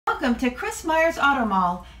Welcome to Chris Myers Auto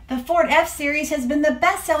Mall. The Ford F-Series has been the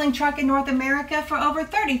best-selling truck in North America for over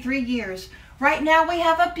 33 years. Right now we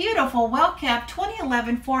have a beautiful, well-kept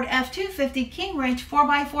 2011 Ford F-250 King Ranch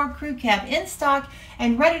 4x4 Crew Cab in stock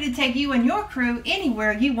and ready to take you and your crew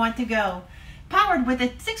anywhere you want to go. Powered with a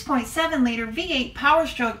 6.7-liter V8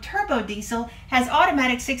 Power-Stroke turbo diesel, has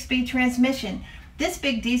automatic 6-speed transmission. This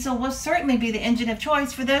big diesel will certainly be the engine of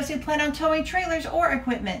choice for those who plan on towing trailers or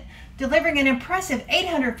equipment. Delivering an impressive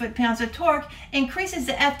 800 foot-pounds of torque increases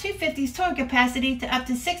the F-250's towing capacity to up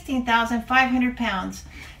to 16,500 pounds.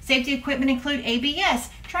 Safety equipment include ABS,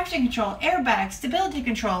 traction control, airbags, stability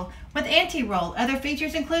control with anti-roll. Other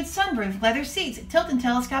features include sunroof, leather seats, tilt and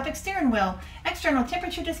telescopic steering wheel, external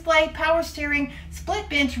temperature display, power steering, split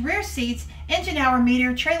bench rear seats, engine hour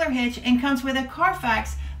meter, trailer hitch, and comes with a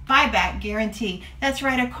Carfax buyback guarantee. That's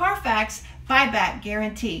right, a Carfax buyback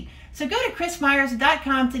guarantee. So go to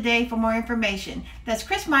chrismyers.com today for more information. That's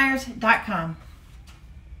chrismyers.com.